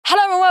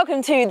Hello and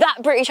welcome to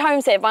That British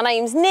Homestead. My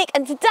name's Nick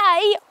and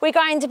today we're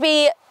going to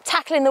be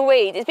tackling the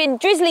weeds. It's been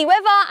drizzly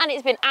weather and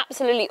it's been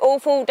absolutely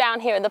awful down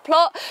here in the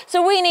plot.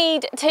 So we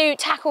need to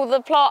tackle the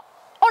plot.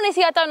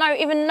 Honestly, I don't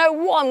even know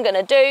what I'm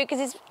gonna do because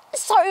there's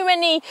so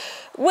many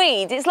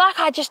weeds. It's like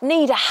I just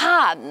need a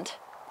hand.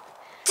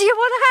 Do you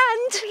want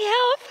a hand?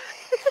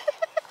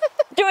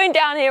 Help. Doing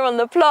down here on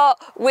the plot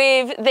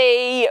with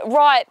the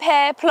right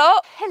pear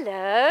plot.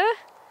 Hello.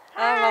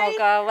 Hi. Oh my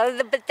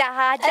God.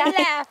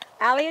 Hello.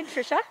 Ali and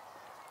Trisha.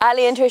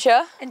 Ali and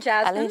Trisha. And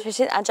Jasmine. Ali and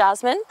Trisha and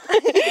Jasmine.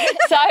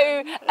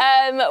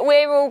 So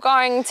we're all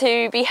going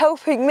to be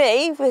helping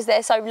me because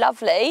they're so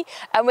lovely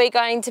and we're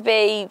going to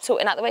be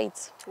sorting out the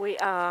weeds. We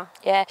are.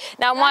 Yeah.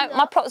 Now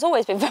my plot's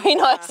always been very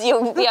nice,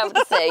 you'll be able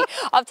to see.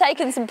 I've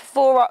taken some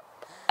before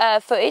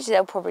footage,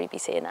 they'll probably be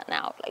seeing that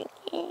now, like,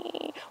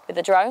 with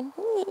the drone.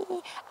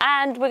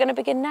 And we're going to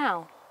begin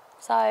now.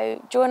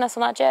 So join us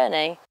on our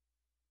journey.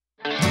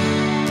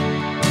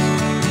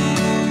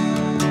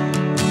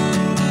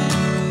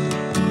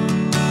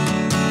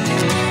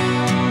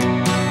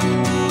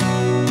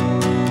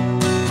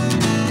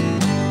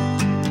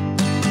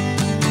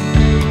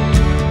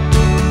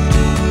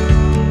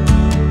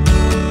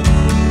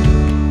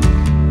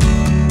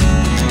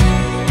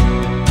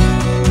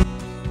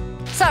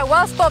 So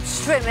whilst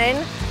Bob's trimming,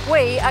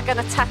 we are going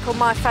to tackle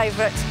my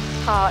favourite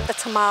part, the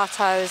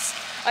tomatoes.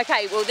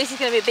 Okay, well this is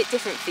going to be a bit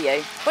different for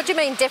you. What do you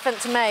mean different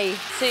to me?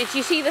 So do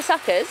you see the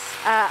suckers?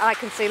 I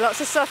can see lots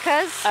of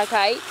suckers.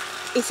 Okay,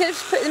 instead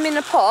of putting them in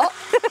a pot,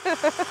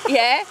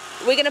 yeah,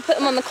 we're going to put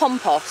them on the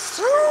compost.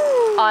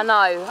 I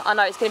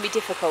know, it's going to be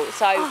difficult.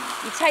 So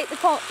you just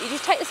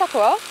take the sucker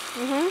off,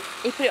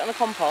 you put it on the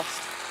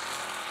compost,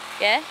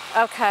 yeah?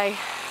 Okay.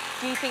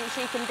 Do you think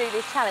she can do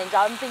this challenge?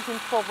 I'm thinking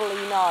probably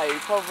no,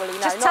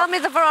 Just tell me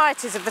the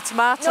varieties of the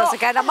tomatoes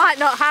again. I might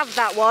not have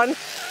that one.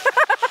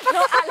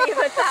 Not Ali of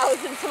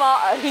 1,000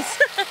 tomatoes.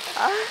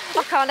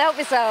 I can't help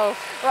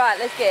myself. Right,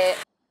 let's get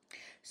it.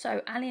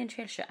 So Ali and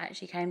Trisha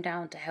actually came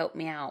down to help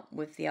me out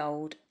with the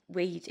old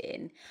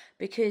weeding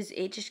because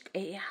it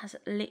has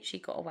literally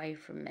got away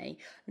from me.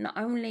 Not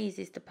only is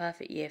this the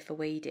perfect year for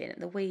weeding,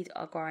 the weeds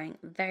are growing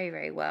very,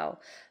 very well,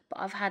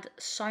 but I've had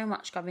so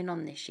much going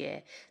on this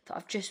year that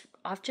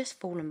I've just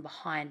fallen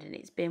behind, and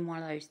it's been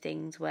one of those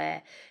things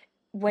where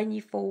when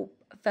you fall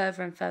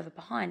further and further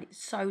behind,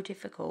 it's so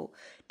difficult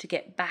to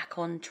get back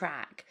on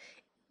track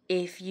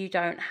if you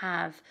don't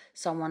have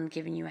someone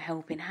giving you a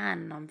helping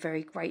hand. And I'm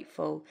very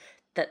grateful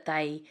that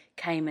they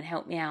came and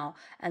helped me out.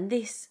 And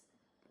this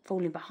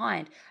falling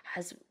behind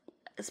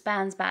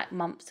spans back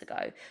months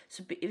ago.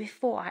 So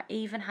before I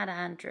even had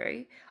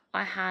Andrew,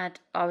 I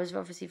was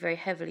obviously very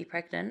heavily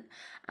pregnant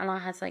and I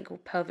had something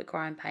called pelvic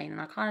groin pain,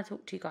 and I kind of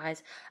talked to you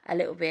guys a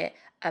little bit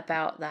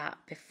about that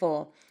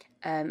before,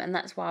 and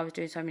that's why I was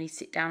doing so many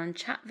sit down and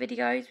chat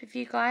videos with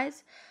you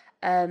guys,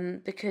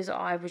 because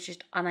I was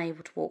just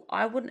unable to walk.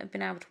 I wouldn't have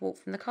been able to walk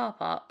from the car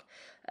park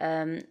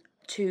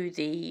to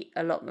the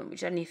allotment, which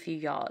is only a few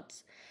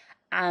yards.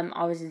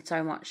 I was in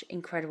so much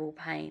incredible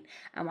pain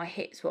and my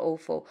hips were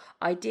awful.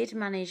 I did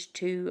manage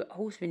to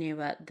horse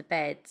manure the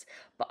beds,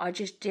 but I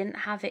just didn't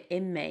have it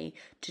in me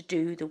to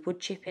do the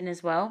wood chipping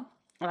as well.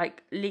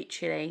 Like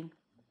literally,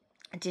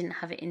 I didn't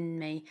have it in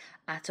me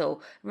at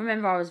all.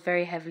 Remember, I was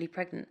very heavily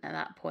pregnant at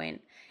that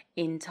point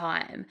in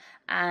time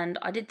and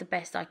I did the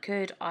best I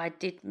could. I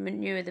did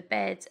manure the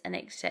beds and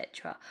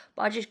etc.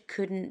 But I just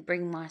couldn't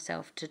bring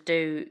myself to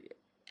do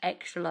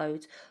extra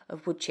loads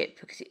of wood chip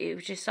because it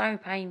was just so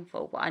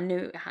painful, but I knew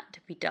it had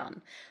to be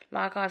done.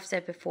 Like I've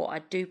said before, I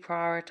do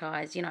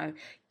prioritise,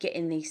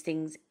 getting these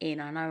things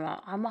in. I know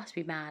I must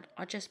be mad.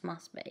 I just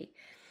must be.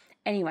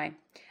 Anyway,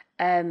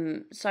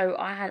 so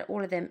I had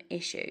all of them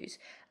issues,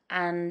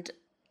 and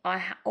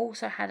I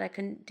also had a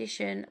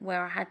condition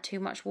where I had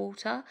too much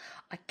water.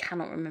 I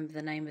cannot remember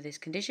the name of this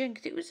condition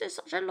because it was just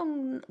such a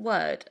long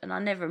word and I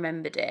never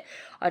remembered it.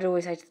 I'd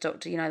always say to the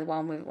doctor, the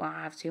one where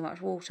I have too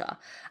much water.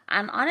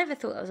 And I never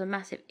thought that was a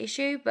massive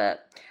issue,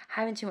 but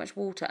having too much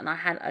water, and I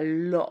had a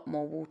lot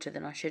more water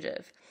than I should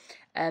have,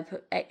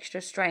 put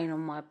extra strain on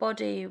my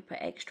body, put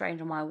extra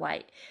strain on my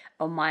weight,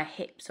 on my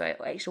hips, or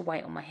extra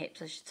weight on my hips,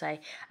 I should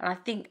say. And I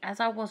think as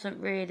I wasn't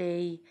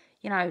really,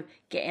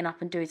 getting up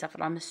and doing stuff,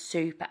 and I'm a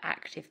super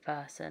active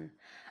person,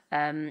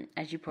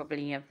 as you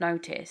probably have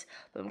noticed.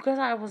 But because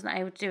I wasn't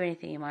able to do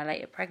anything in my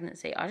later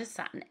pregnancy, I just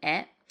sat and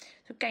ate.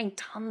 So gained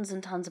tons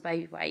and tons of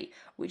baby weight,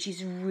 which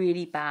is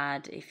really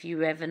bad. If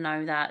you ever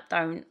know that,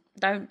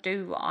 don't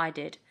do what I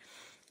did.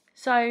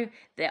 So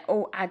they're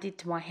all added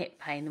to my hip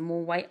pain. The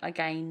more weight I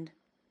gained,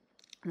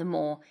 the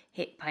more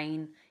hip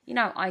pain,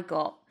 I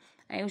got.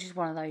 And it was just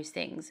one of those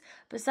things.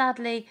 But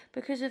sadly,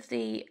 because of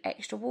the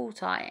extra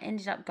water, I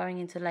ended up going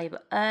into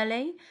labour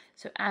early.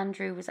 So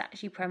Andrew was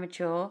actually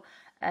premature.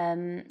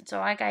 So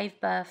I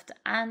gave birth to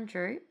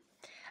Andrew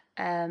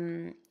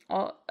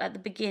at the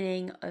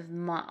beginning of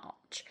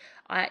March.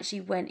 I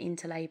actually went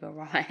into labour,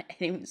 right?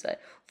 And it was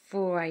at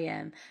 4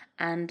 a.m.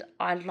 and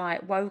I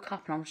woke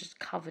up and I was just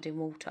covered in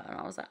water, and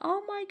I was like,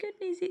 oh my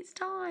goodness, it's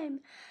time.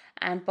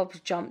 And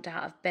Bob's jumped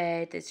out of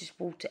bed. There's just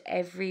water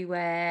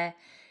everywhere.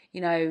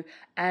 you know,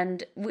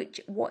 and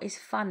what is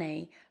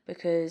funny,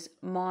 because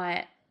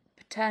my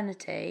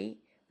maternity,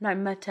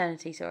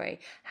 sorry,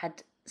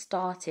 had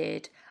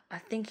started, I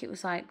think it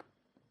was like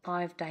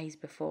 5 days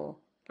before.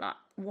 Like,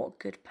 what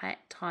good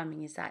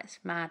timing is that? It's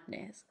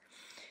madness.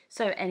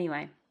 So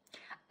anyway,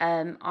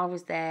 I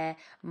was there,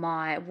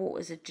 my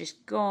waters had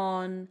just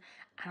gone,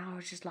 and I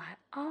was just like,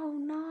 oh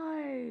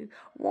no,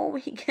 what are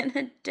we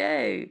gonna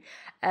do?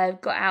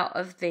 Got out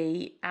of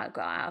bed,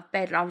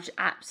 and I was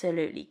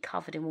absolutely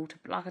covered in water.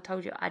 Like I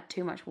told you, I had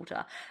too much water.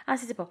 And I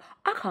said to Bob,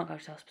 I can't go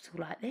to hospital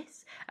like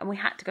this. And we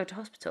had to go to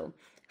hospital.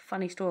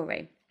 Funny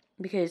story,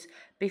 because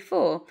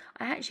before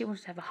I actually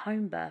wanted to have a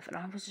home birth, and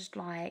I was just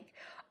like,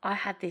 I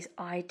had this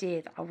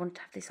idea that I wanted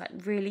to have this like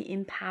really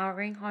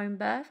empowering home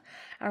birth,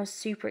 and I was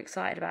super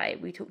excited about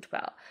it. We talked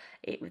about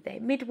it with their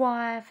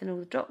midwife and all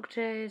the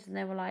doctors, and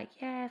they were like,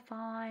 yeah,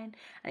 fine.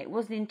 And it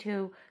wasn't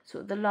until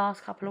sort of the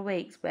last couple of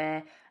weeks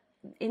where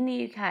in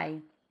the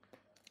UK,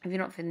 if you're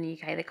not from the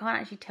UK, they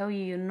can't actually tell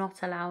you you're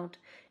not allowed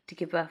to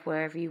give birth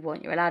wherever you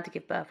want. You're allowed to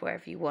give birth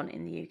wherever you want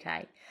in the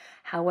UK.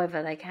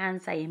 However, they can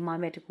say, in my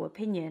medical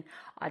opinion,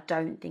 I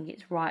don't think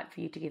it's right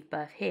for you to give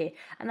birth here.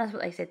 And that's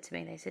what they said to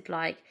me. They said,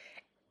 like,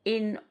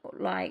 in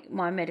like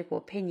my medical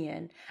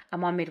opinion,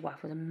 and my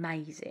midwife was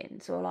amazing,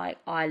 so like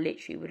I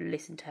literally would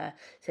listen to her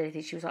say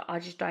anything. She was like, I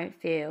just don't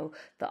feel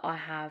that I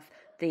have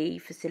the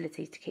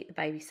facilities to keep the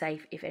baby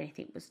safe if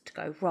anything was to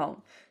go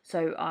wrong.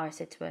 So I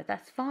said to her,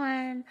 that's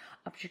fine,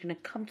 I'm just going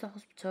to come to the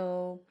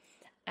hospital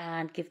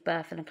and give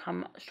birth and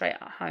come straight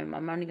at home.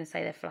 I'm only going to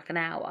stay there for like an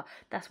hour.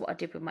 That's what I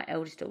did with my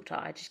eldest daughter.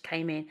 I just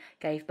came in,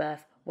 gave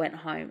birth, went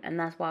home. And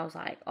that's why I was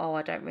like, oh,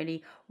 I don't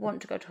really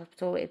want to go to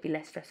hospital, it'd be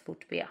less stressful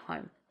to be at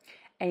home.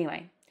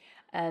 Anyway,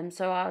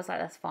 so I was like,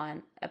 that's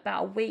fine.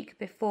 About a week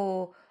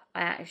before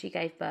I actually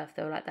gave birth,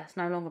 they were like, that's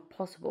no longer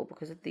possible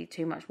because of the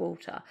too much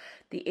water.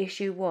 The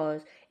issue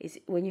is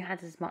when you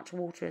had as much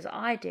water as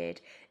I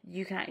did,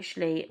 you can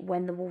actually,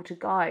 when the water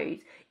goes,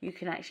 you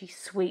can actually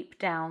sweep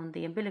down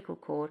the umbilical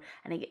cord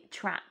and it gets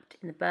trapped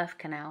in the birth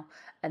canal,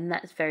 and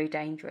that's very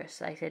dangerous.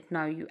 So they said,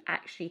 no, you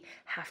actually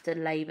have to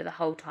labour the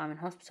whole time in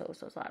hospital.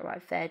 So I was like,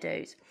 right, fair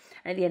dues.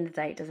 And at the end of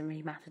the day, it doesn't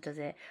really matter, does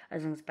it?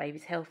 As long as the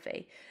baby's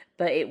healthy.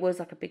 But it was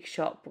like a big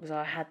shock because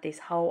I had this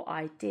whole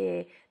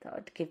idea that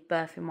I'd give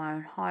birth in my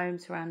own home,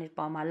 surrounded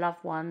by my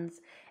loved ones,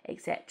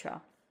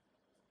 etc.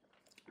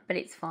 But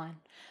it's fine.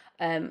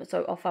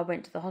 So off I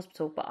went to the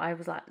hospital, but I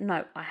was like,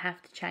 no, I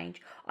have to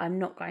change. I'm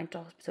not going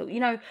to hospital.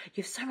 You know,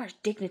 you have so much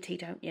dignity,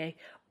 don't you,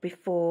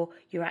 before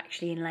you're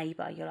actually in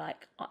labour. You're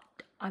like,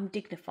 I'm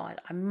dignified.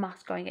 I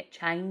must go and get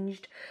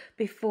changed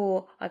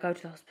before I go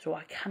to the hospital.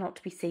 I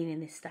cannot be seen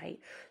in this state.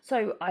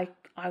 So I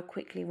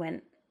quickly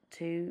went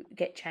to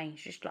get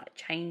changed, just like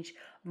change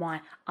my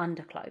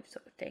underclothes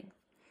sort of thing,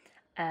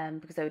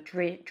 because they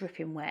were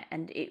dripping wet,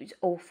 and it was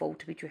awful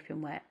to be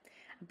dripping wet.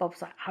 And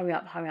Bob's like, hurry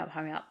up, hurry up,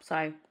 hurry up.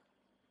 So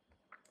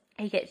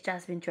he gets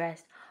Jasmine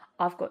dressed,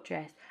 I've got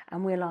dressed,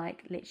 and we're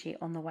like literally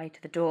on the way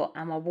to the door,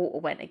 and my water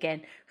went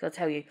again, because I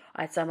tell you,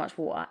 I had so much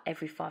water,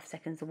 every 5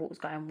 seconds the water's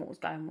going,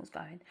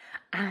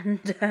 and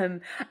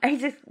he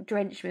just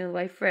drenched me all the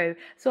way through.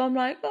 So I'm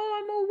like,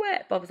 oh, I'm all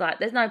wet. Bob's like,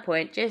 there's no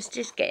point,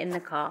 just get in the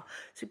car.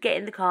 So get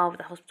in the car with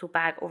the hospital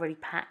bag already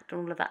packed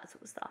and all of that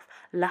sort of stuff.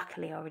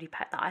 Luckily I already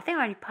packed that. I think I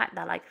already packed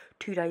that like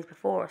 2 days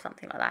before or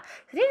something like that.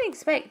 I didn't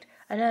expect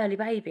an early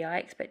baby, I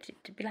expected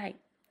it to be late.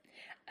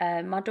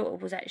 My daughter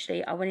was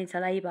actually, I went into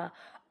labour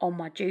on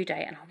my due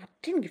date, and I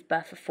didn't give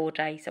birth for 4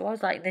 days, so I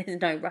was like,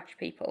 there's no rush,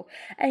 people.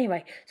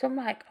 Anyway, so I'm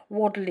like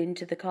waddling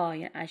to the car,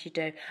 you know, as you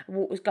do. And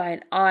what was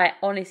going, I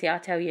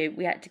tell you,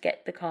 we had to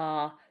get the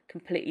car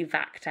completely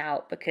vacked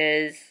out,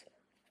 because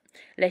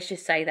let's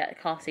just say that the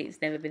car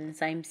seat's never been the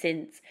same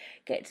since.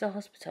 Get to the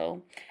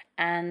hospital,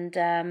 and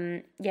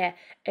yeah,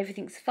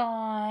 everything's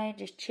fine,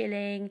 just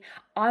chilling.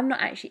 I'm not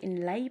actually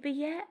in labour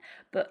yet,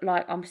 but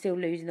like I'm still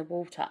losing the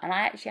water, and I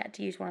actually had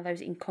to use one of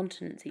those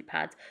incontinency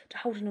pads to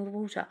hold in all the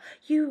water.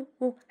 You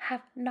will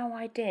have no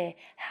idea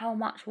how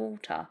much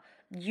water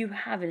you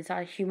have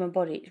inside a human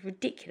body. It's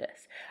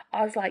ridiculous.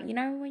 I was like, you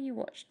know, when you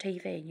watch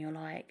TV and you're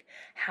like,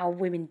 how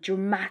women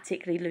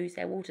dramatically lose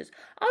their waters.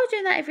 I was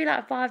doing that every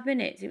like 5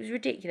 minutes. It was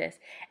ridiculous.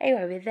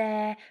 Anyway, we're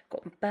there,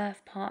 got my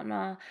birth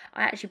partner.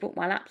 I actually brought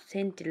my laptop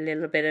in, did a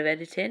little bit of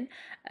editing,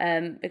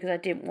 because I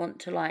didn't want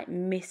to like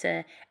miss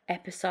a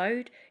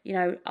episode, you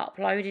know,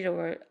 uploaded,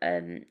 or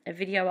a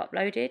video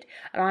uploaded.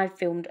 And I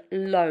filmed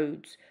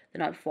loads the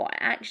night before. I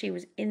actually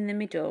was in the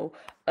middle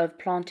of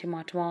planting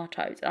my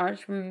tomatoes, and I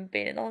just remember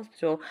being in the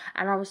hospital,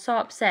 and I was so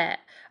upset.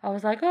 I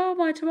was like, oh,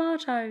 my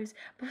tomatoes.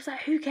 But I was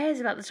like, who cares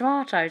about the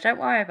tomatoes? Don't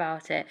worry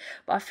about it.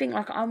 But I think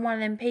like I'm one of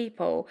them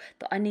people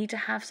that I need to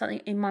have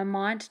something in my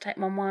mind to take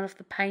my mind off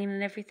the pain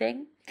and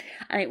everything.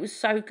 And it was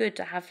so good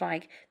to have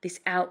like this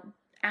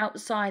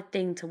outside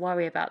thing to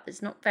worry about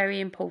that's not very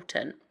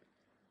important.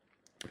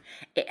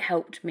 It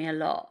helped me a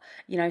lot,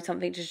 you know,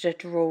 something just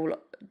to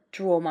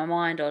draw my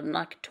mind on, and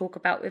I could talk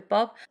about with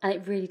Bob. And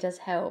it really does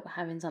help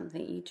having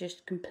something you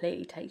just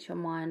completely takes your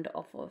mind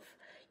off of,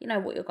 you know,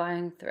 what you're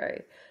going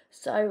through.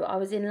 So I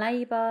was in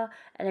labour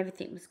and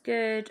everything was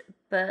good,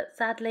 but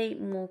sadly,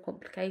 more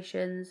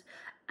complications.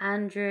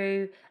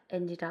 Andrew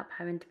ended up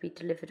having to be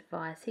delivered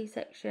via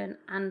C-section,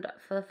 and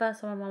for the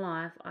first time in my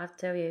life, I have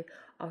to tell you,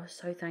 I was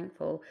so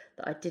thankful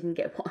that I didn't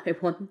get what I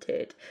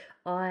wanted.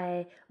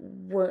 I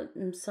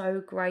am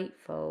so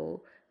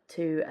grateful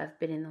to have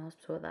been in the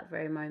hospital at that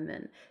very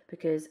moment,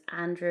 because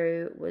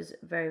Andrew was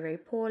very, very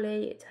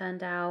poorly, it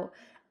turned out,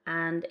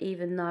 and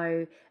even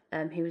though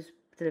he was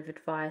delivered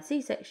via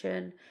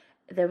C-section,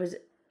 there was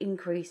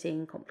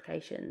increasing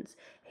complications.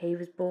 He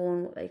was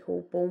born what they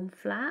call born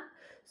flat,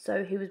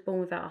 so he was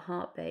born without a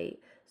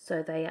heartbeat,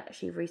 so they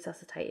actually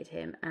resuscitated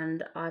him,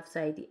 and I've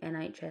say the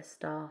NHS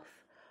staff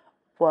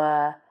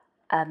were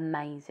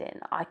amazing.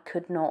 I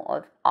could not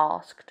have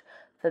asked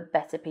for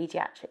better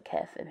paediatric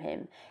care from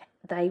him.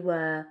 They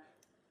were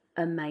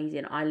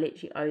amazing. I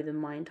literally owe them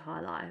my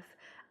entire life,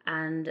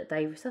 and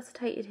they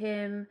resuscitated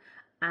him,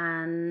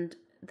 and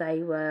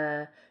they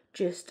were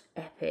just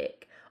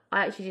epic.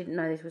 I actually didn't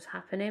know this was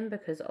happening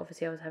because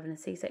obviously I was having a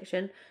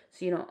C-section,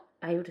 so you're not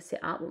able to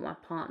sit up, but my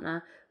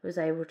partner was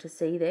able to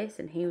see this,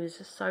 and he was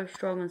just so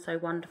strong and so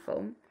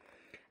wonderful.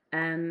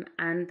 And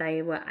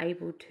they were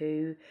able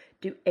to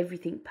do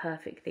everything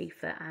perfectly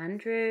for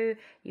Andrew.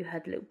 You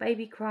heard little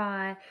baby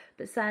cry,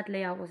 but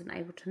sadly I wasn't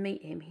able to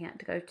meet him. He had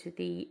to go to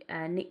the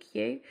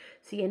NICU,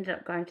 so he ended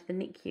up going to the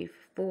NICU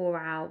for 4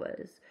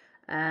 hours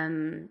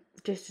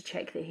just to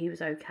check that he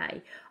was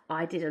okay.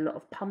 I did a lot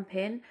of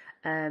pumping,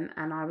 and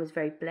I was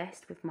very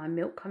blessed with my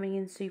milk coming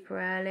in super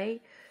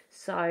early,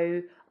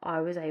 so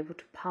I was able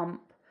to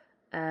pump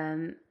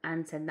and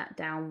send that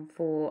down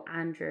for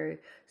Andrew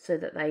so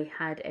that they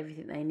had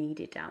everything they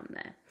needed down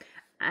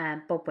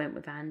there. Bob went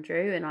with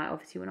Andrew, and I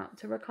obviously went up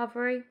to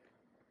recovery.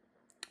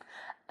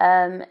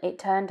 It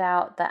turned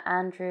out that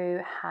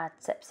Andrew had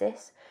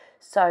sepsis,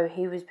 so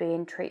he was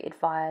being treated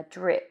via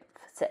drip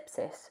for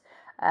sepsis,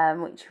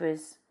 which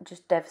was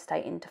just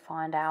devastating to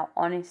find out,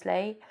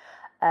 honestly.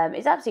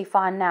 It's absolutely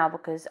fine now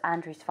because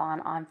Andrew's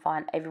fine, I'm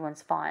fine,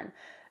 everyone's fine,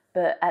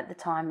 but at the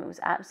time it was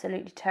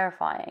absolutely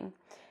terrifying.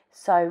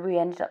 So we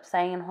ended up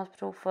staying in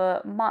hospital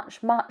for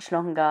much, much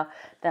longer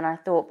than I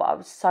thought, but I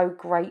was so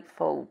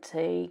grateful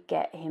to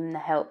get him the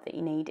help that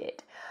he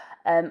needed.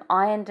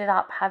 I ended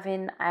up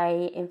having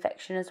a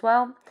infection as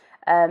well,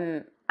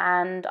 and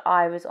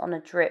I was on a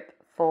drip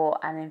for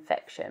an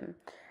infection,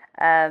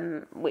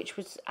 which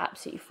was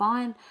absolutely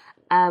fine.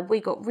 We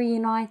got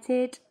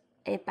reunited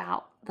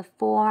about the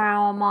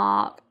 4-hour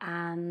mark,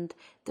 and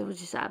that was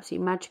just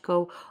absolutely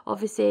magical.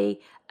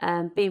 Obviously,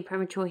 being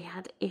premature, he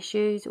had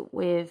issues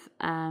with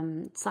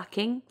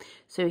sucking,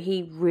 so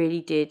he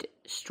really did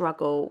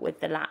struggle with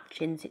the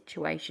latching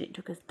situation. It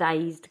took us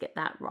days to get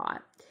that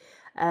right.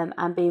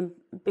 And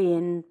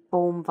being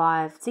born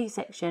via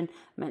C-section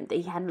meant that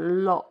he had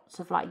lots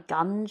of like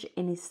gunge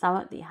in his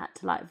stomach that he had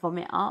to like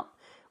vomit up,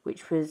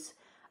 which was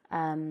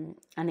an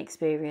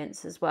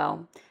experience as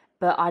well.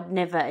 But I'd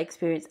never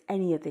experienced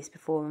any of this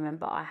before.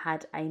 Remember, I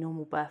had a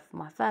normal birth for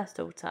my first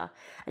daughter,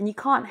 and you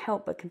can't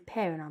help but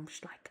compare. And I'm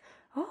just like,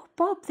 oh,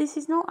 Bob, this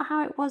is not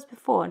how it was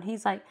before. And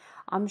he's like,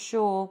 I'm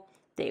sure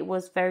that it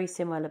was very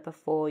similar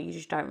before. You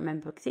just don't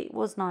remember because it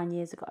was 9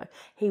 years ago.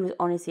 He was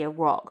honestly a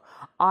rock.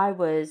 I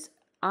was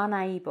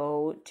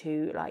unable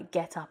to like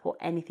get up or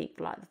anything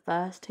for like the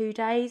first 2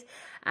 days,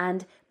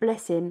 and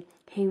bless him,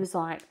 he was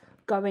like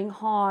going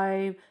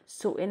home,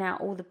 sorting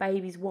out all the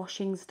baby's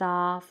washing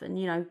stuff,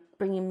 and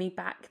bringing me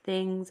back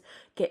things,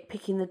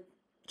 picking the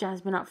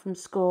Jasmine up from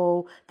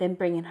school, then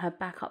bringing her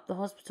back up the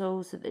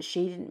hospital so that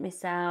she didn't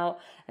miss out,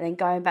 and then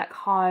going back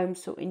home,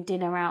 sorting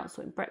dinner out,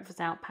 sorting breakfast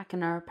out,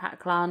 packing her a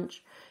packed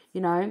lunch,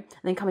 and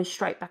then coming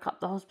straight back up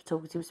the hospital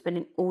because he was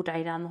spending all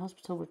day down the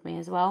hospital with me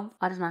as well.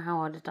 I don't know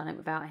how I'd have done it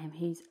without him.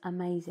 He's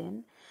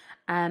amazing.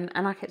 And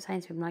I kept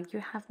saying to him, like,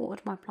 you have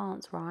watered my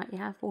plants, right? You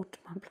have watered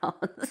my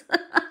plants.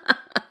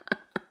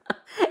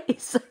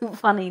 It's so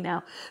funny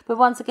now. But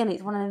once again,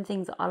 it's one of them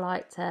things that I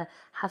like to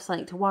have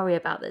something to worry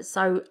about that's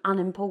so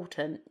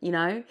unimportant,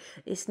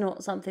 It's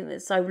not something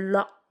that's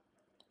so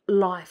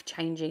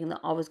life-changing that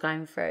I was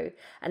going through.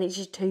 And it's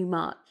just too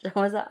much. I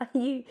was like,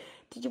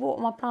 did you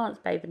water my plants,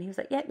 babe? And he was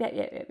like, yep.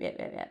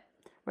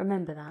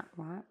 Remember that,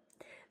 right?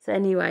 So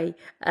anyway,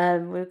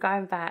 we're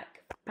going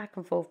back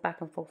and forth.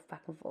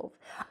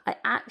 I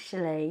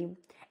actually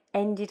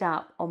ended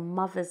up on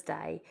Mother's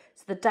Day.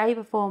 So the day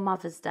before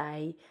Mother's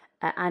Day,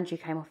 Andrew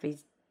came off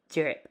his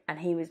drip and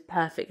he was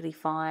perfectly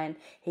fine.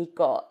 He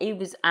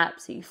was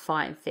absolutely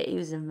fine fit. He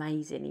was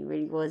amazing. He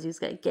really was. He was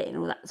getting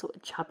all that sort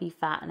of chubby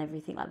fat and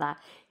everything like that.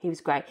 He was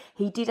great.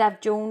 He did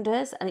have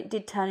jaundice, and it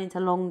did turn into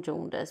long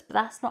jaundice, but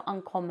that's not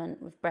uncommon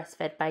with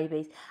breastfed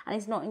babies, and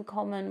it's not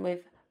uncommon with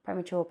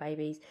premature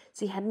babies.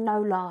 So he had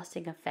no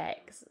lasting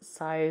effects.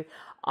 So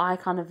I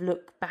kind of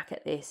look back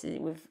at this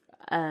with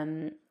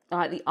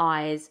like the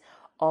eyes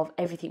of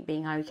everything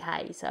being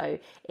okay. So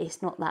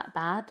it's not that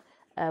bad.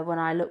 when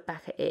I look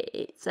back at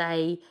it,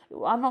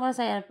 I'm not going to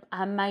say an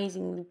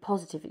amazingly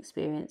positive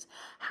experience.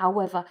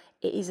 However,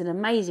 it is an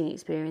amazing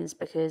experience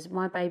because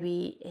my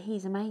baby,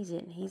 he's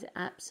amazing. He's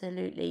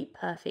absolutely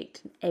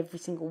perfect in every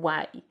single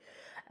way.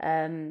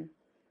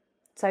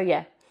 So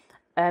yeah,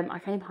 I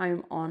came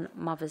home on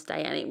Mother's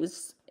Day, and it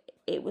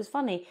was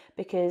funny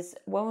because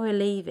when we were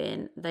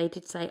leaving, they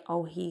did say,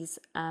 "Oh, he's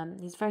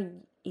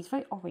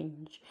very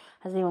orange.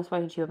 Has anyone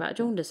spoken to you about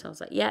jaundice?" I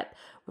was like, "Yep,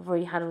 we've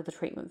already had all the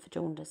treatment for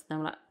jaundice." And they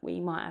were like, "We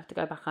might have to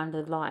go back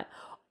under the light."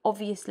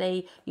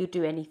 Obviously, you'll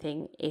do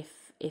anything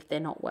if they're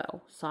not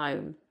well. So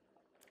I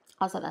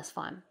was like, "That's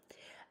fine."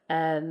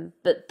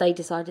 But they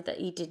decided that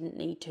he didn't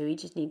need to. He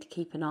just needed to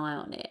keep an eye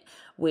on it,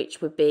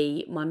 which would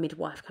be my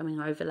midwife coming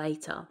over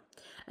later.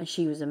 And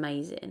she was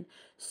amazing.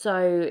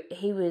 So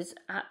he was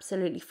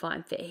absolutely fine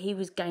and fit. He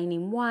was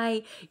gaining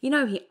weight. You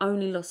know, he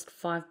only lost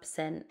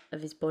 5%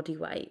 of his body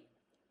weight,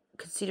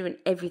 considering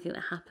everything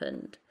that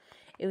happened.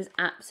 It was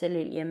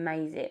absolutely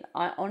amazing.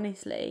 I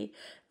honestly,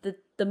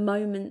 the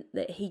moment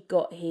that he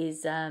got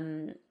his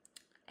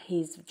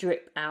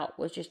drip out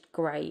was just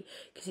great,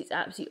 because it's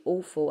absolutely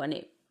awful,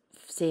 and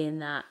seeing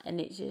that, and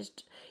it's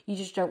just, you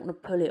just don't want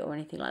to pull it or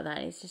anything like that.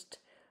 It's just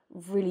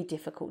really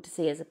difficult to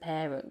see as a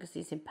parent because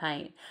he's in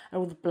pain, and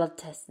all the blood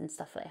tests and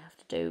stuff that they have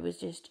to do was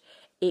just,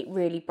 it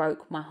really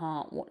broke my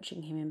heart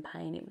watching him in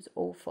pain. It was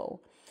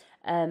awful.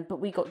 But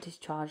we got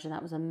discharged, and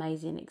that was an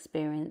amazing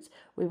experience.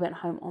 We went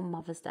home on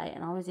Mother's Day,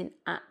 and I was in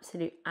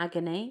absolute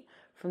agony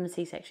from the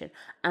C-section,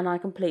 and I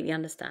completely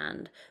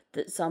understand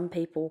that some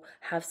people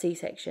have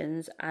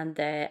C-sections and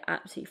they're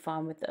absolutely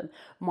fine with them.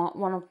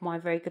 One of my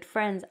very good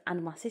friends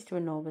and my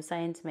sister-in-law was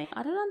saying to me,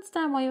 "I don't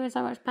understand why you're in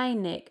so much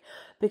pain, Nick,"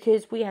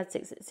 because we had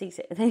C-sections.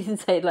 They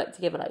didn't say it like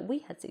together, like we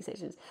had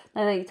C-sections.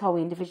 No, they told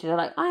me individually, they're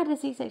like, "I had a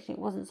C-section,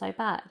 it wasn't so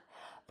bad."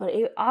 But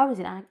I was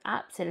in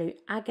absolute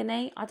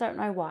agony. I don't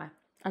know why.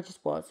 I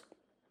just was.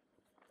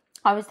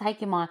 I was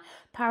taking my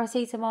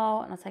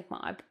paracetamol, and I was taking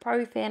my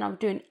ibuprofen. I was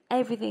doing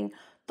everything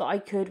that I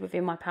could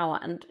within my power.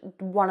 And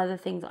one of the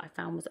things that I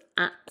found was an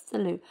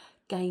absolute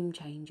game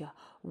changer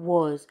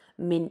was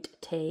mint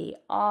tea.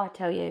 Oh, I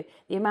tell you,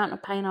 the amount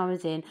of pain I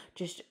was in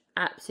just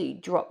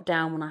absolutely dropped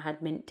down when I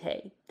had mint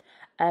tea.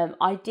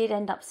 I did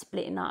end up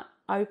splitting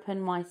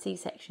open my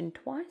C-section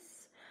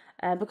twice.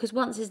 Because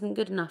once isn't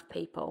good enough,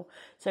 people.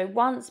 So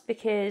once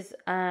because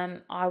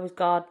I was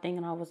gardening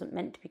and I wasn't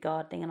meant to be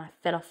gardening, and I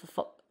fell off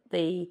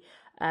the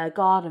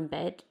garden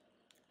bed,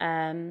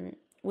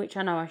 which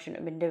I know I shouldn't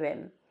have been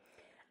doing.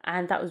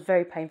 And that was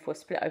very painful,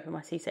 split open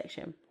my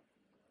C-section,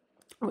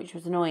 which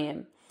was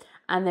annoying.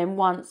 And then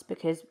once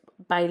because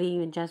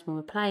Bailey and Jasmine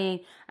were playing,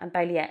 and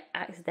Bailey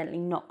accidentally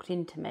knocked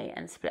into me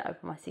and split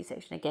open my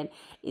C-section again.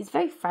 It's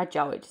very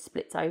fragile, it just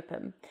splits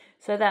open.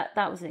 So that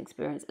was an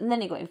experience. And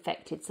then it got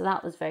infected, so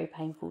that was very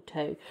painful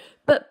too.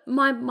 But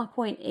my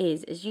point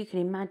is, as you can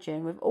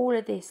imagine, with all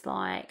of this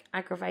like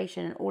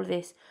aggravation and all of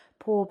this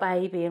poor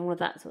baby and all of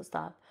that sort of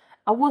stuff,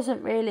 I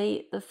wasn't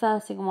really, the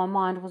first thing on my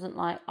mind wasn't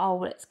like, oh,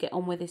 let's get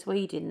on with this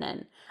weeding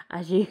then,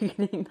 as you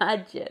can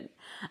imagine.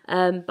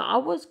 But I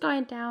was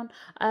going down,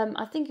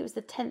 I think it was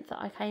the 10th that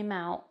I came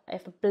out,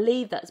 if I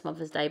believe that's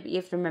Mother's Day, but you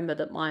have to remember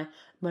that my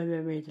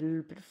memory is a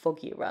little bit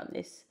foggy around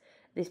this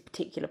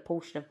particular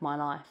portion of my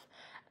life.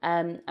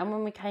 And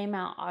when we came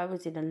out, I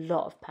was in a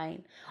lot of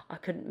pain. I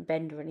couldn't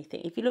bend or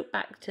anything. If you look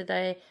back to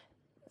the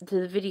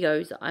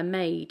videos that I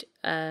made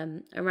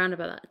around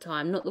about that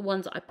time, not the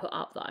ones that I put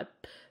up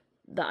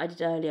that I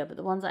did earlier, but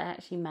the ones I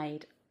actually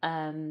made,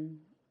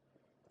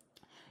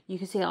 you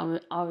can see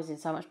I was in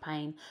so much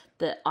pain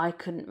that I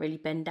couldn't really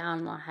bend down,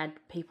 and I had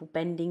people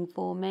bending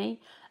for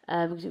me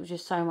because it was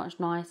just so much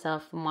nicer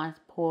for my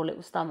poor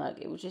little stomach.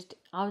 It was just,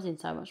 I was in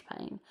so much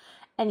pain.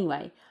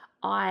 Anyway,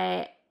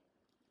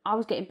 I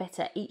was getting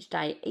better each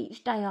day.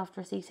 Each day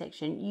after a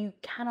C-section, you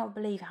cannot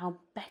believe how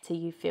better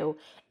you feel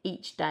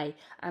each day.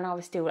 And I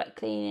was still like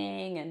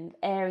cleaning and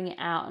airing it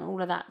out and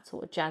all of that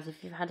sort of jazz.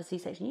 If you've had a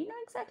C-section, you know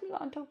exactly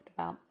what I'm talking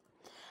about.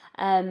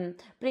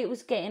 But it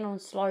was getting on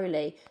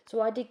slowly. So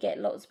I did get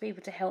lots of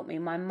people to help me.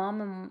 My mum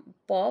and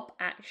Bob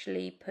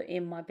actually put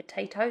in my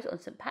potatoes on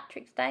St.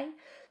 Patrick's Day.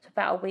 So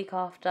about a week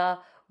after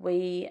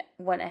we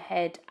went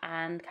ahead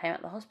and came out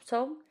of the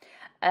hospital.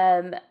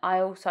 I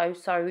also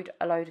sowed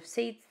a load of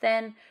seeds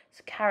then,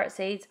 so carrot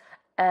seeds.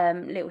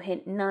 Little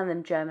hint, none of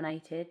them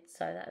germinated,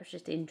 so that was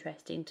just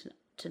interesting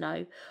to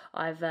know.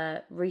 I've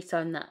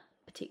re-sown that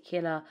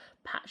particular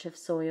patch of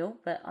soil,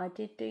 but I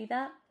did do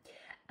that,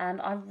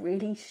 and I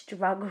really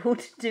struggled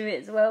to do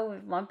it as well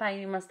with my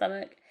pain in my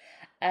stomach.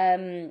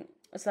 So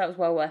that was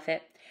well worth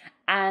it.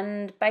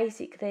 And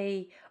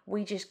basically,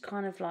 we just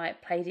kind of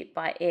like played it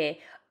by ear.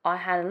 I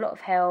had a lot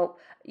of help.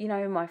 You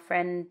know, my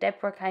friend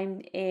Deborah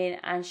came in,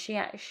 and she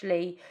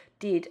actually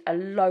did a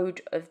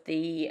load of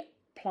the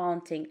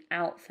planting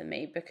out for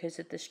me because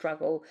of the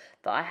struggle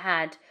that I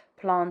had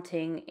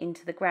planting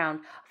into the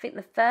ground. I think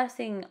the first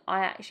thing I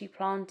actually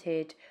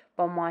planted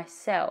by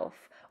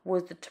myself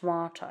was the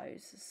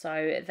tomatoes.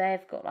 So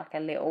they've got like a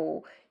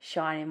little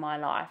shine in my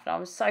life, and I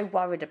was so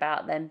worried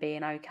about them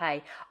being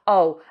okay.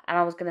 Oh, and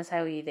I was going to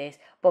tell you this,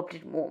 Bob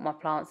didn't water my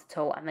plants at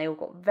all, and they all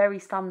got very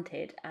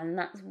stunted, and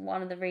that's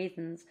one of the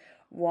reasons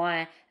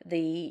why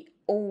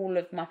all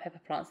of my pepper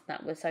plants and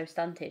that were so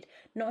stunted.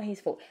 Not his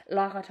fault.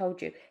 Like I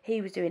told you,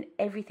 he was doing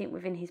everything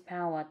within his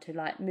power to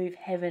like move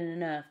heaven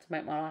and earth to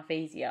make my life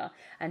easier,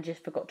 and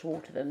just forgot to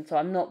water them. So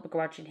I'm not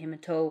begrudging him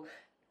at all.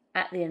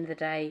 At the end of the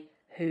day,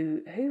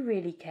 who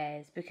really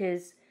cares?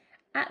 Because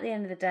at the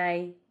end of the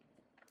day,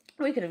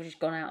 we could have just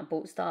gone out and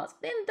bought starts.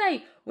 At the end of the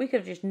day, we could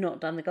have just not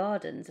done the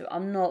garden. So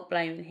I'm not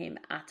blaming him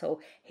at all.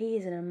 He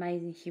is an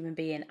amazing human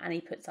being, and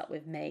he puts up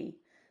with me.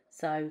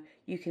 So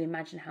you can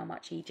imagine how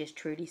much he just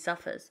truly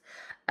suffers.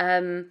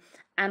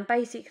 And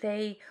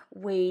basically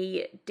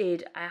we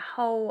did a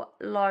whole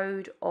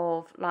load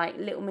of like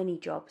little mini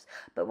jobs.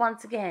 But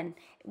once again,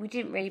 we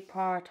didn't really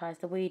prioritise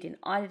the weeding.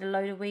 I did a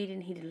load of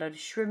weeding, he did a load of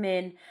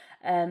shrimming.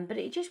 But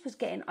it just was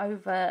getting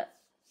over,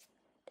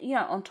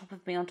 on top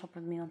of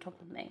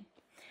me.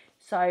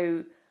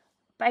 So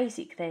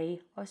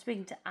basically, I was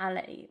speaking to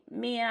Ali.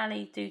 Me and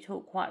Ali do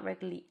talk quite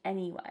regularly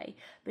anyway,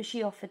 but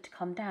she offered to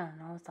come down.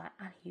 And I was like,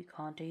 Ali, you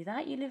can't do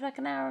that. You live like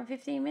an hour and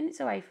 15 minutes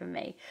away from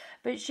me.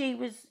 But she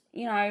was,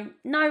 no,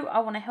 I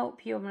want to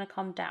help you. I'm going to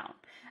come down.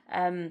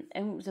 And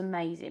it was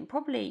amazing.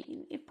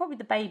 Probably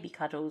the baby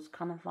cuddles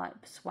kind of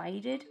like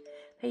persuaded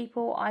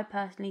people. I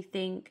personally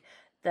think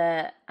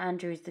that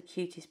Andrew is the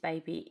cutest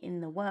baby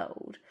in the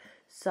world.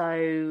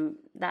 So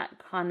that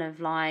kind of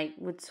like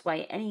would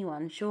sway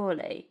anyone,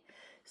 surely.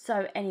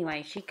 So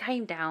anyway, she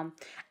came down,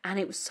 and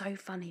it was so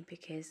funny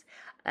because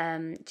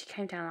she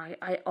came down.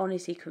 I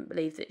honestly couldn't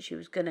believe that she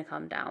was going to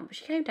come down. But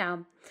she came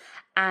down,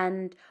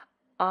 and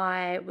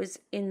I was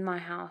in my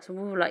house, and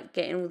we were like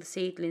getting all the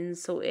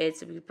seedlings sorted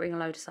so we could bring a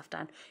load of stuff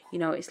down.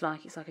 It's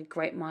like a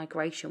great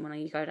migration when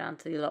you go down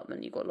to the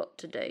allotment. You've got a lot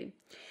to do.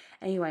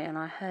 Anyway, and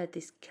I heard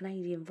this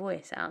Canadian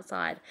voice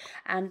outside,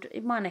 and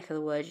in my neck of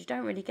the woods, you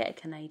don't really get a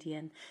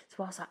Canadian.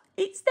 So I was like,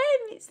 it's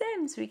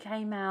them. So we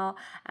came out,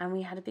 and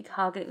we had a big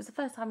hug. It was the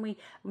first time we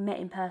met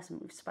in person.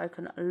 We've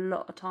spoken a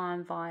lot of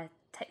time via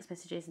text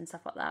messages and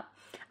stuff like that.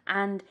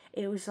 And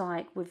it was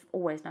like we've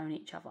always known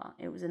each other.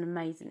 It was an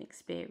amazing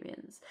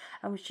experience.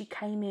 And when she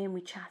came in,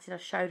 we chatted. I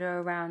showed her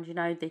around,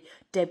 the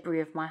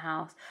debris of my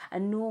house.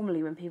 And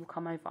normally when people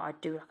come over, I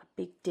do like a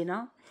big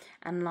dinner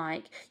and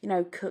like,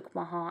 cook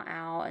my heart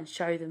out and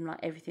show them like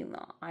everything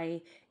that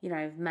I,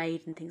 have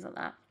made and things like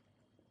that.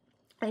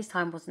 This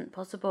time wasn't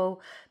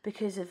possible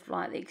because of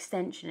like the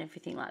extension and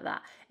everything like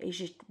that. It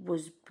just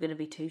was going to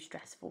be too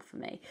stressful for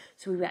me.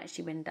 So we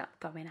actually ended up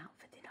going out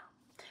for dinner,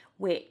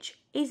 which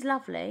is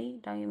lovely.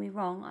 Don't get me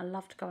wrong. I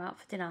love to go out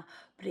for dinner,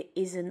 but it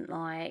isn't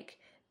like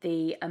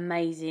the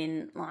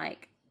amazing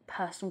like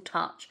personal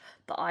touch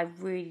that I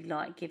really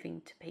like giving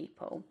to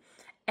people.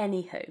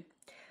 Anywho,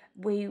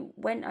 we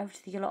went over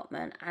to the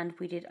allotment and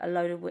we did a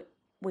load of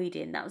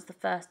weeding. That was the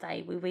first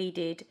day. We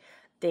weeded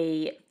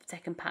the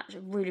second patch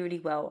really, really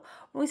well.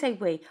 When we say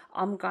we,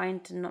 I'm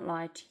going to not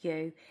lie to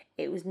you.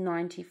 It was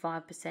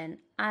 95%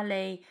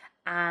 Ali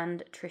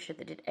and Trisha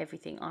that did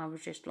everything. I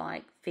was just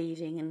like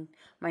feeding and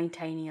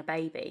maintaining a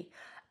baby,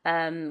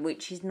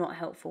 which is not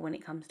helpful when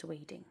it comes to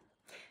weeding.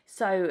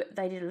 So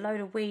they did a load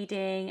of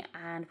weeding,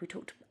 and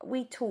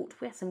we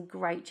had some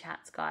great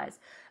chats, guys.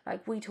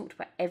 Like, we talked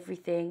about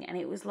everything, and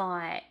it was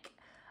like,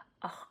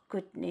 oh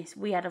goodness,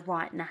 we had a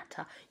right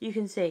natter. You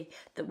can see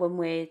that when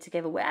we're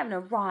together, we're having a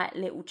right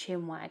little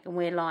chinwag, and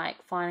we're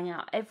like finding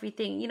out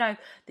everything, that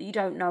you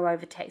don't know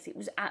over text. It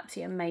was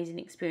absolutely amazing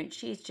experience.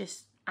 She's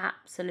just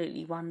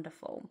absolutely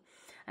wonderful.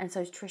 And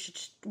so is Trisha,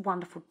 just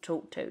wonderful to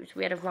talk to. So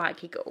we had a right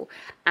giggle,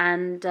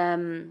 and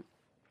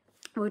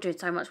we were doing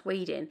so much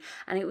weeding,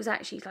 and it was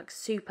actually like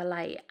super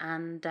late,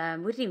 and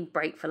we didn't even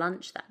break for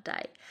lunch that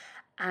day.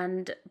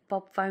 And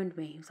Bob phoned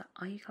me. He was like,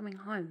 are you coming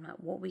home? Like,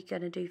 what are we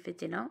going to do for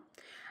dinner?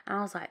 And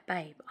I was like,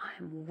 babe,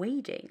 I'm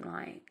weeding.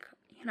 Like,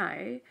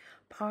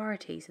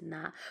 priorities and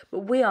that.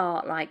 But we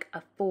are like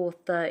a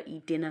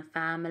 4:30 dinner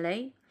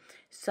family.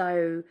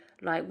 So,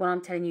 like, when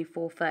I'm telling you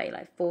 4:30,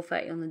 like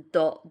 4:30 on the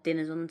dot,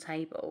 dinner's on the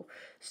table.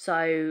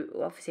 So,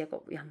 obviously I've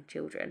got young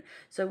children.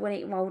 So when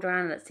it rolled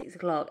around at 6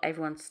 o'clock,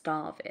 everyone's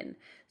starving.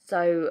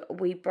 So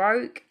we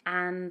broke,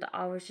 and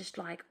I was just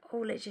like, oh,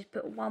 let's just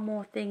put one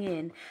more thing in.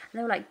 And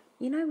they were like,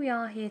 we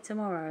are here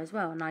tomorrow as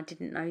well. And I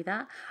didn't know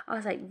that. I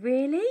was like,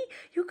 really?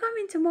 You're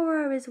coming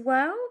tomorrow as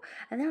well?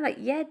 And they were like,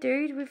 yeah,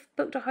 dude, we've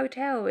booked a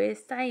hotel. We're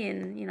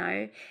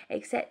staying,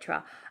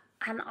 etc.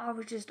 And I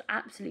was just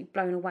absolutely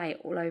blown away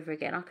all over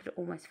again. I could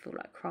almost feel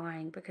like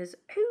crying, because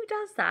who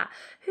does that?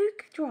 Who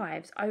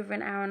drives over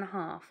an hour and a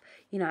half,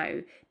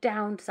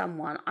 down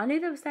someone? I knew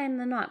they were staying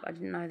the night, but I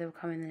didn't know they were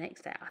coming the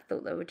next day. I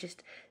thought they were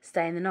just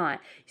staying the night.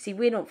 You see,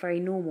 we're not very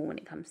normal when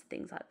it comes to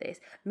things like this.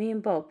 Me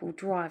and Bob will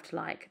drive to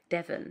like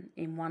Devon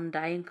in one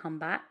day and come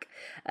back.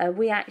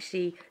 We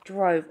actually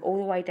drove all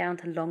the way down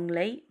to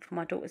Longleat for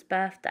my daughter's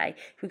birthday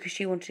because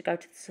she wanted to go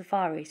to the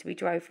safari. So we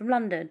drove from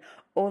London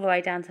all the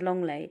way down to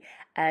Longley.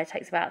 It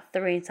takes about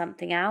 3 and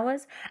something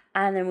hours.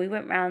 And then we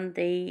went round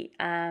the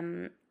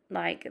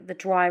like the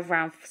drive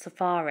round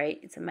safari.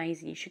 It's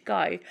amazing, you should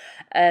go.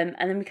 And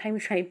then we came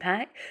straight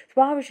back.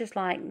 So I was just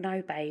like,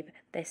 no babe,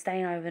 they're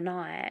staying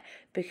overnight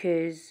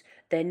because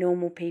they're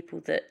normal people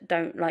that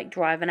don't like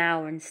drive an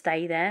hour and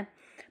stay there.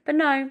 But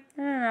no,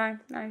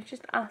 it's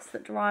just us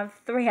that drive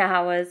 3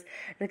 hours,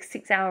 like a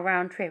 6-hour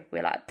round trip.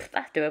 We're like,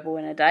 that's doable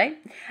in a day.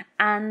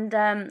 And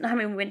I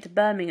mean, we went to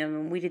Birmingham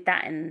and we did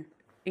that in,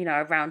 you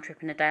know, a round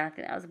trip in a day. I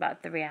think that was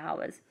about 3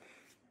 hours.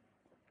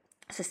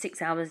 So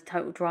 6 hours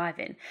total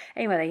driving.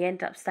 Anyway, they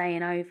ended up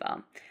staying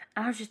over.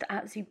 And I was just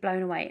absolutely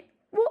blown away.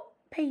 What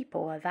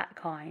people are that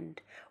kind?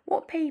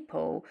 What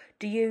people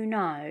do you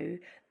know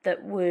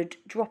that would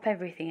drop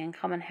everything and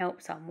come and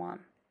help someone?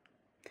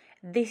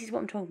 This is what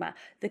I'm talking about.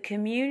 The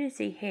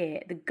community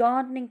here, the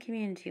gardening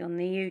community on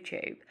the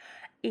YouTube,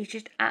 is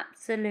just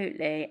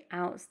absolutely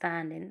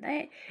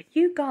outstanding.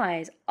 You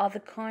guys are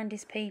the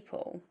kindest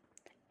people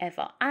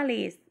ever.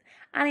 Ali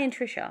and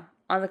Trisha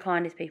are the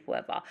kindest people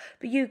ever.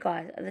 But you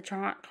guys are the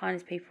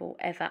kindest people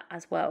ever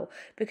as well.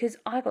 Because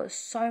I got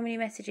so many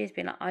messages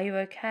being like, are you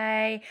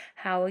okay?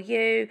 How are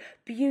you?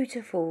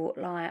 Beautiful.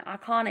 Like, I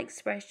can't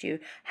express to you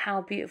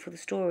how beautiful the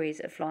stories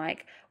of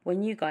like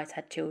when you guys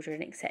had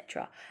children,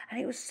 etc. And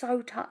it was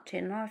so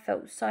touching and I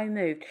felt so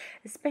moved.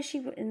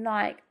 Especially in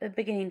like the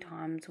beginning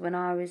times when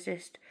I was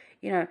just,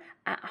 you know,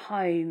 at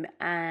home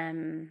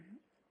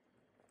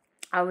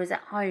I was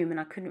at home and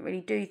I couldn't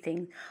really do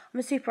things. I'm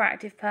a super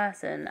active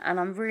person and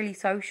I'm really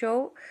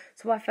social.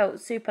 So I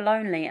felt super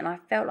lonely and I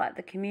felt like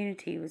the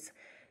community was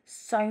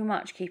so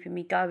much keeping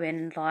me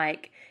going.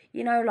 Like,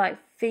 you know, like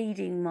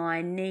feeding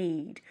my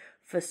need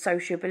for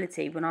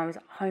sociability when I was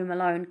at home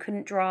alone,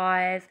 couldn't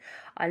drive.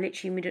 I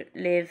literally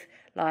live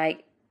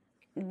like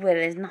where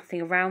there's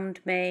nothing around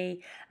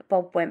me.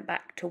 Bob went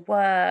back to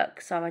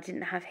work, so I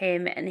didn't have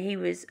him, and he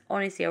was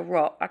honestly a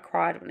rock. I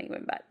cried when he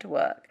went back to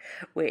work,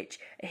 which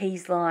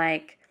he's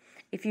like,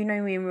 if you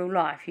know me in real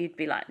life, you'd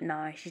be like,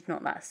 no, she's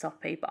not that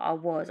soppy, but I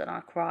was, and I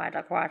cried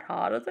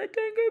hard. I was like,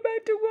 don't go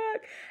back to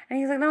work. And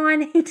he's like, no, I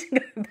need to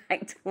go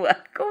back to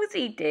work. Of course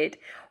he did.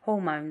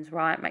 Hormones,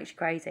 right? Makes you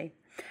crazy.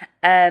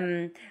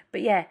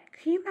 But yeah,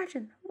 can you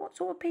imagine what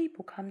sort of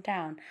people come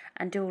down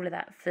and do all of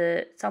that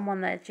for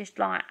someone that just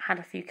like had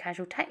a few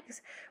casual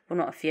texts? Well,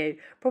 not a few,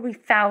 probably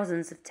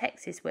thousands of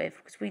texts with,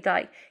 because we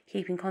like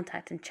keep in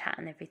contact and chat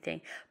and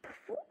everything. But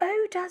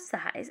who does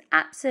that? It's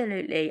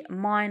absolutely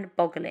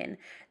mind-boggling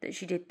that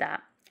she did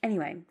that.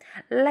 Anyway,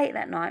 late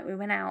that night we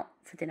went out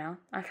for dinner,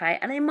 okay,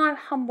 and in my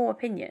humble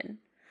opinion,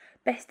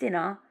 best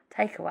dinner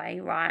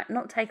takeaway, right?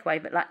 Not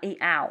takeaway, but like eat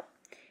out,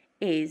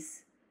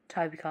 is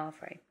Toby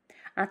Carvery.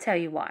 And I'll tell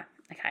you why,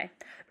 okay?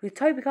 Because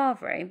Toby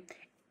Carvery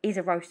is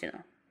a roast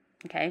dinner,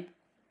 okay?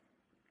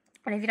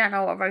 And if you don't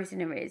know what a roast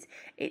dinner is,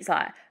 it's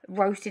like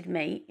roasted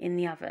meat in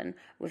the oven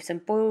with some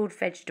boiled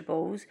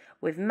vegetables,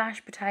 with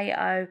mashed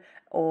potato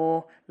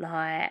or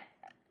like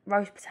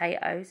roast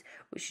potatoes,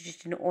 which is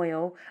just in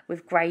oil,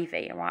 with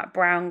gravy, all right?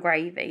 Brown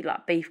gravy,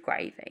 like beef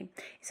gravy.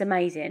 It's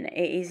amazing.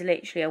 It is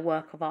literally a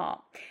work of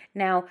art.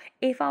 Now,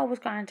 if I was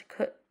going to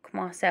cook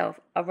myself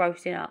a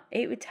roast dinner,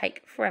 it would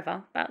take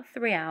forever, about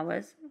 3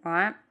 hours,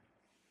 right?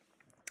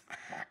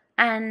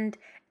 And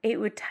it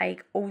would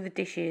take all the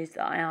dishes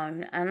that I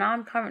own, and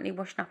I'm currently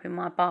washing up in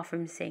my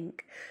bathroom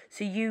sink,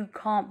 so you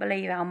can't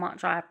believe how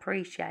much I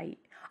appreciate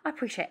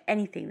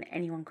anything that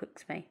anyone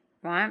cooks me,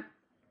 right?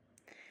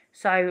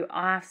 So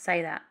I have to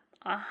say that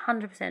I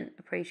 100%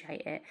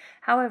 appreciate it.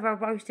 However, a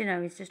roast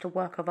dinner is just a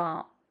work of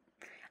art.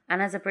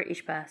 And as a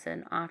British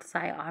person, I have to say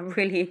I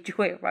really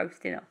enjoy a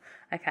roast dinner,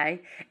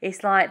 okay?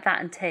 It's like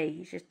that and tea.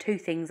 It's just two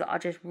things that I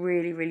just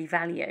really, really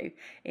value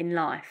in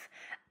life.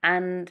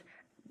 And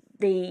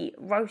the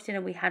roast dinner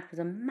we had was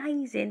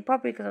amazing,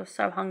 probably because I was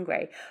so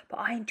hungry. But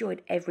I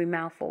enjoyed every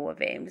mouthful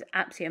of it. It was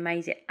absolutely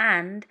amazing.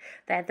 And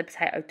they had the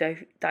potato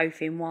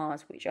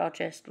dauphinoise, which are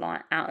just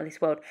like out of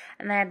this world.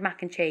 And they had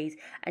mac and cheese.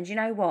 And you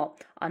know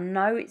what? I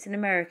know it's an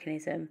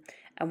Americanism,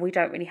 and we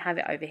don't really have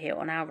it over here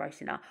on our roast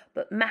dinner.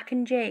 But mac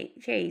and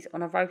cheese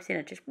on a roast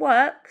dinner just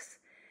works.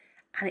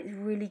 And it's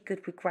really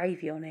good with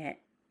gravy on it.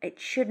 It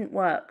shouldn't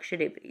work, should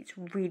it? But it's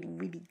really,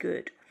 really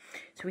good.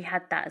 So we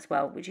had that as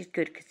well, which is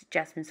good because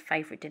Jasmine's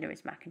favourite dinner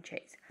is mac and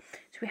cheese.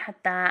 So we had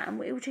that,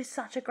 and it was just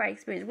such a great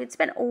experience. We'd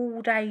spent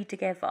all day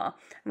together,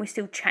 and we're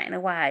still chatting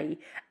away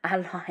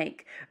at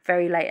like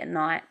very late at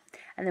night.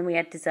 And then we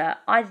had dessert.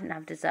 I didn't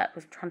have dessert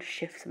because I'm trying to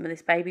shift some of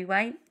this baby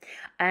weight.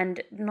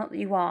 And not that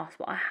you asked,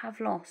 but I have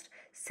lost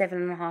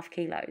 7.5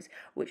 kilos,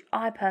 which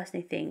I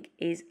personally think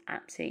is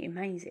absolutely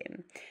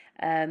amazing.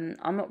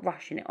 I'm not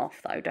rushing it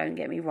off though, don't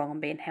get me wrong, I'm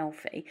being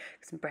healthy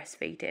because I'm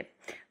breastfeeding.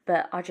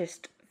 But I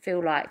just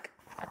feel like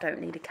I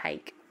don't need a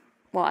cake.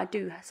 Well, I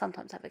do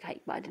sometimes have a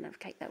cake, but I didn't have a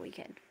cake that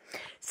weekend.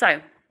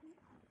 So,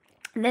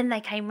 and then they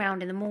came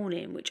round in the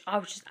morning, which I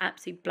was just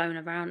absolutely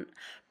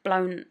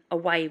blown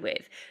away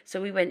with.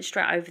 So we went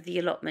straight over the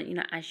allotment, you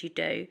know, as you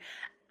do.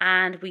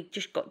 and we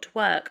just got to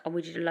work and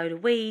we did a load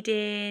of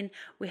weeding.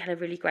 We had a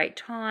really great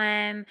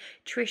time.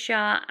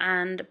 Trisha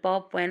and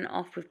Bob went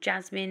off with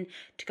Jasmine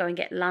to go and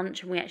get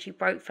lunch, and we actually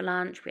broke for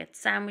lunch. We had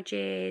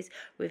sandwiches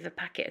with a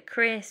packet of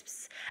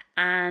crisps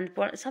and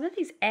some of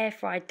these air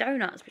fried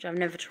donuts, which I've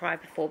never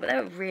tried before, but they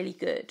were really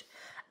good.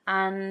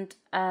 And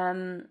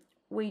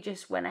we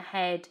just went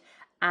ahead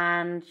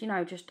and, you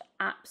know, just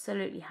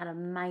absolutely had an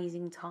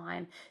amazing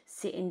time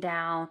sitting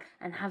down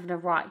and having a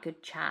right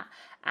good chat.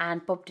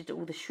 And Bob did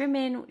all the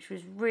shrimming, which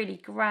was really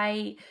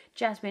great.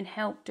 Jasmine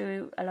helped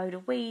do a load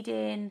of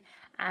weeding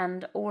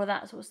and all of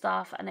that sort of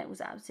stuff, and it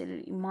was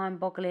absolutely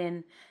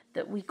mind-boggling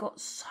that we got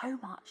so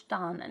much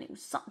done, and it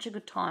was such a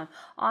good time.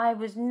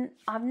 I've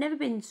never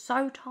been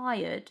so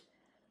tired,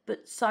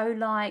 but so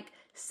like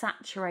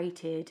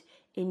saturated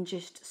in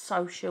just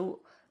social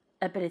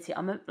ability.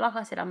 Like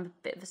I said, I'm a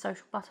bit of a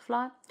social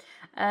butterfly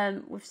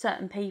with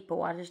certain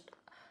people.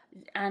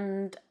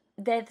 And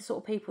they're the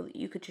sort of people that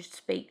you could just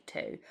speak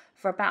to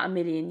for about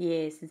 1,000,000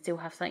 years and still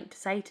have something to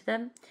say to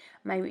them.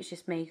 Maybe it's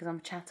just me because I'm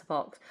a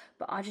chatterbox,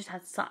 but I just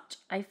had such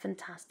a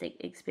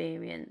fantastic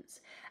experience,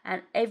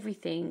 and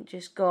everything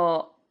just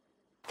got...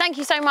 Thank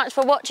you so much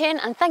for watching,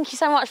 and thank you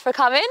so much for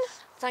coming.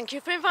 Thank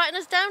you for inviting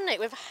us down, Nick.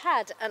 We've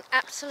had an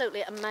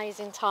absolutely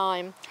amazing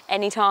time.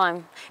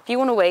 Anytime. If you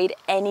want to weed,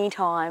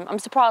 anytime. I'm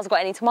surprised I've got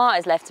any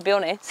tomatoes left, to be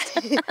honest.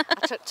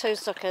 I took 2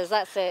 suckers,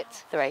 that's it.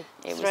 3.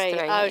 It was 3.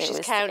 Oh, she's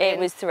counting. It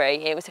was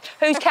 3.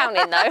 Who's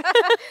counting though?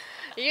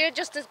 You're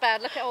just as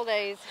bad. Look at all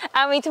these.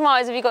 How many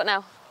tomatoes have you got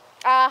now?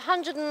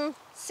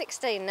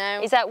 116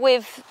 now. Is that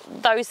with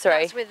those 3?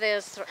 That's with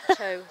those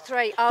 2.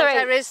 3. Oh, 3.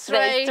 There is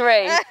 3. There's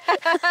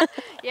 3.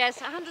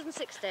 Yes,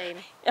 116.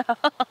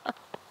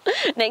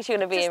 Next you're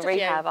going to be in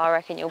rehab. I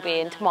reckon you'll be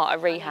in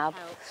tomato rehab.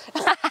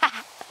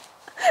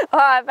 All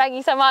right, thank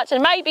you so much.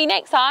 And maybe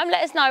next time,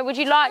 let us know, would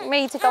you like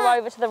me to go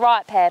over to the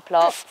right pear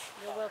plot?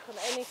 You're welcome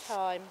any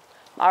time.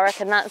 I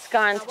reckon that's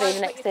going to be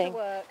the next thing.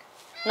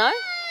 No?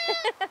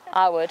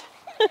 I would.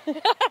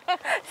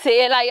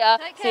 See you later.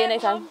 See you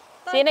next time.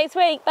 See you next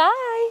week.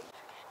 Bye.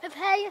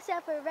 Prepare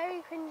yourself for a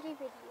very cringy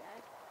video.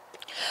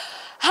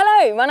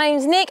 Hello, my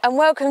name's Nick and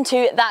welcome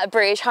to That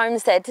British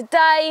Homestead.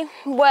 Today,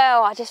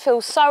 well, I just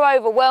feel so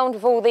overwhelmed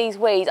with all these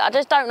weeds. I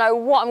just don't know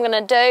what I'm going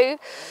to do.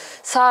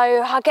 So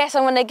I guess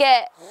I'm going to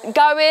get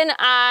going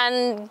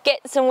and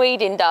get some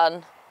weeding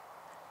done.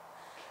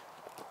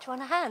 Do you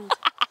want a hand?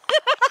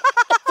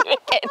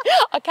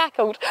 I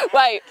cackled.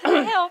 Wait.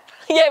 Help.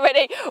 Yeah,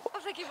 ready?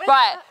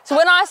 Right, so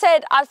when I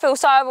said I'd feel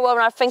so overwhelmed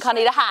and I think I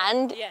need a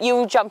hand, you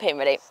will jump in,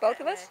 ready? Both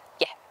of us?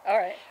 Yeah. All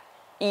right.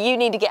 You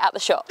need to get out the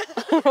shop.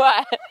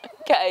 Right,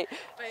 okay.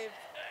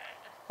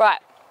 Right.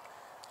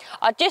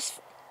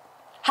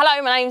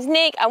 Hello, my name's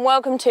Nick and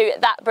welcome to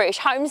That British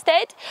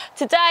Homestead.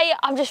 Today,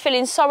 I'm just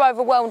feeling so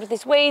overwhelmed with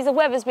this weeds. The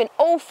weather's been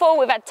awful.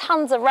 We've had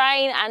tons of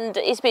rain and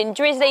it's been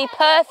drizzly,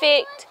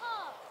 perfect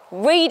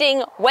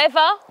weeding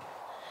weather.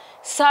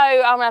 So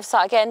I'm gonna have to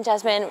start again,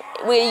 Jasmine.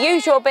 We'll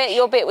use your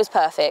bit was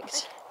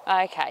perfect.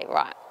 Okay,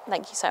 right,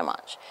 thank you so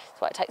much. That's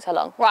why it takes so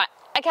long. Right,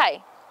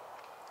 okay.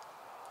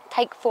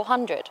 Take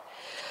 400.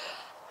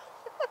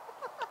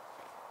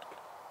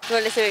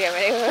 Well, let's do it again,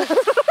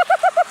 ready?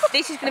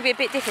 This is gonna be a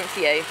bit different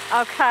for you.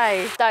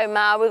 Okay. Don't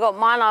matter, we've got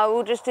mine, I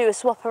will just do a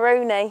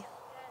swapperoonie.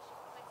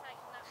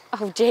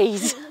 Oh,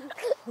 jeez.